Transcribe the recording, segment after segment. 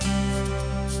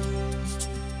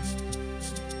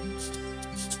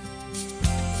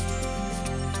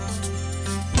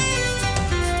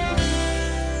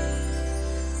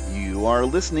You are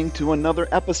listening to another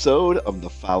episode of the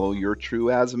Follow Your True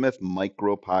Azimuth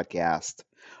Micro Podcast.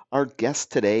 Our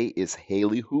guest today is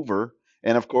Haley Hoover,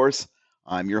 and of course,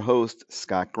 I'm your host,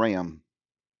 Scott Graham.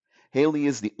 Haley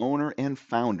is the owner and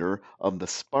founder of the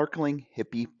Sparkling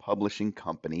Hippie Publishing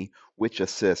Company, which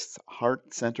assists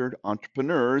heart-centered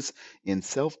entrepreneurs in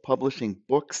self-publishing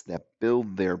books that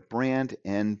build their brand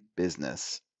and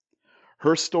business.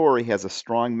 Her story has a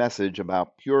strong message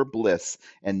about pure bliss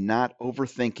and not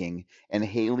overthinking, and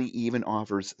Haley even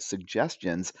offers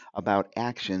suggestions about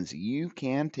actions you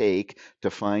can take to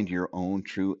find your own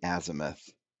true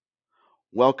azimuth.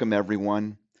 Welcome,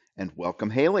 everyone, and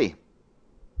welcome, Haley.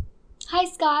 Hi,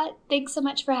 Scott. Thanks so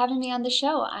much for having me on the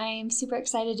show. I'm super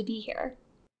excited to be here.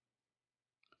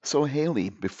 So,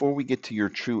 Haley, before we get to your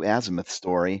true azimuth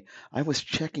story, I was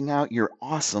checking out your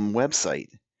awesome website.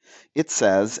 It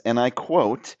says, and I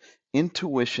quote,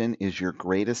 "Intuition is your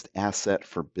greatest asset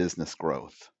for business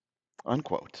growth."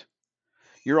 Unquote.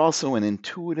 You're also an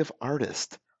intuitive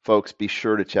artist. Folks, be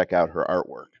sure to check out her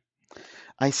artwork.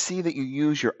 I see that you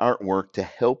use your artwork to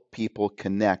help people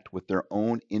connect with their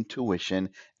own intuition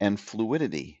and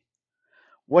fluidity.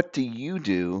 What do you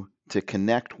do to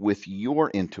connect with your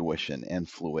intuition and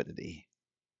fluidity?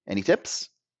 Any tips?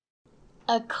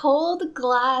 A cold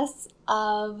glass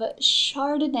of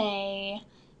Chardonnay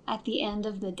at the end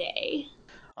of the day.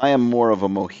 I am more of a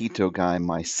mojito guy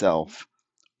myself,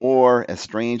 or, as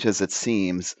strange as it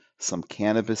seems, some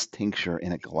cannabis tincture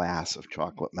in a glass of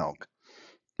chocolate milk.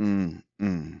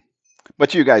 Mm.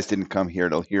 But you guys didn't come here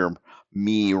to hear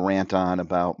me rant on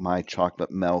about my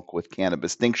chocolate milk with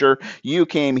cannabis tincture. You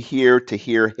came here to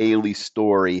hear Haley's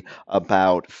story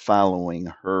about following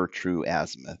her true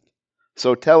azimuth.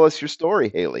 So tell us your story,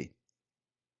 Haley.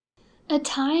 A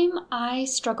time I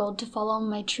struggled to follow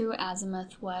my true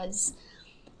azimuth was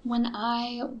when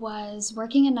I was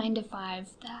working a 9 to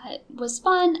 5 that was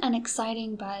fun and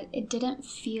exciting, but it didn't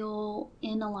feel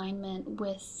in alignment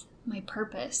with my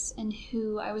purpose and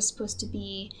who I was supposed to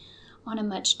be on a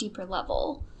much deeper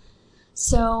level.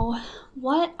 So,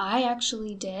 what I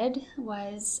actually did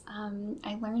was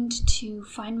I learned to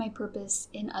find my purpose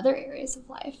in other areas of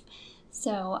life.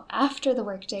 So, after the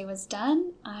workday was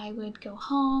done, I would go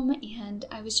home and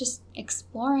I was just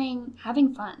exploring,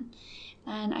 having fun.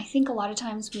 And I think a lot of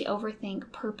times we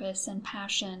overthink purpose and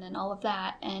passion and all of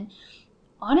that. And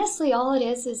honestly, all it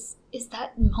is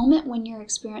that moment when you're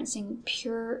experiencing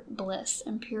pure bliss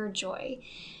and pure joy.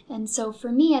 And so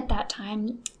for me at that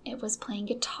time, it was playing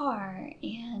guitar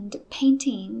and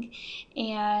painting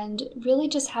and really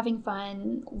just having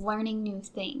fun, learning new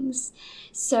things.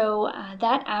 So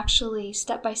that actually,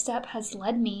 step by step, has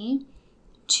led me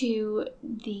to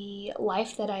the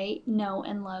life that I know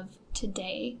and love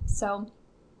today. So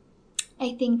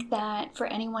I think that for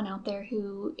anyone out there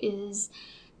who is,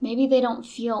 maybe they don't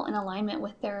feel in alignment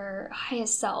with their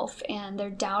highest self and they're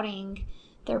doubting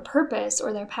their purpose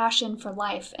or their passion for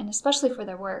life, and especially for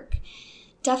their work,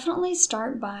 definitely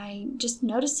start by just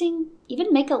noticing,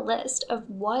 even make a list of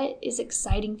what is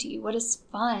exciting to you, what is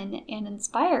fun and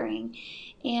inspiring.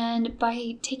 And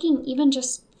by taking even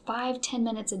just 5-10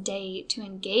 minutes a day to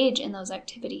engage in those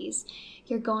activities,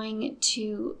 you're going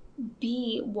to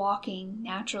be walking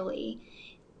naturally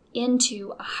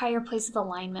into a higher place of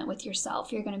alignment with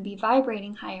yourself. You're going to be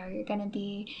vibrating higher. You're going to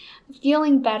be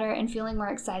feeling better and feeling more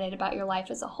excited about your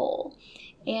life as a whole.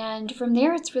 And from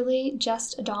there, it's really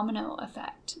just a domino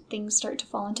effect. Things start to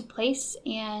fall into place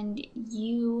and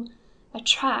you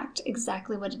attract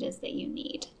exactly what it is that you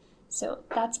need. So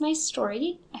that's my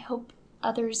story. I hope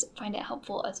others find it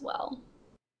helpful as well.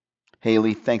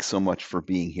 Haley, thanks so much for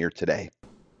being here today.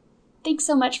 Thanks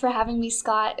so much for having me,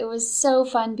 Scott. It was so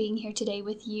fun being here today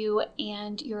with you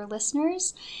and your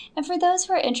listeners. And for those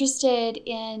who are interested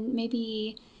in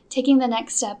maybe taking the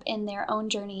next step in their own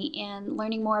journey and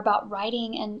learning more about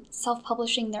writing and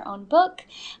self-publishing their own book,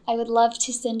 I would love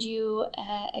to send you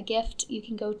a gift. You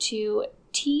can go to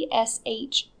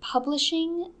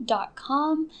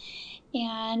tshpublishing.com.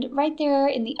 And right there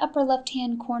in the upper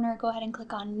left-hand corner, go ahead and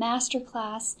click on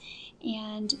Masterclass.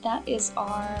 And that is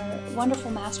our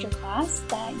wonderful masterclass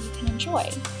that you can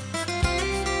enjoy.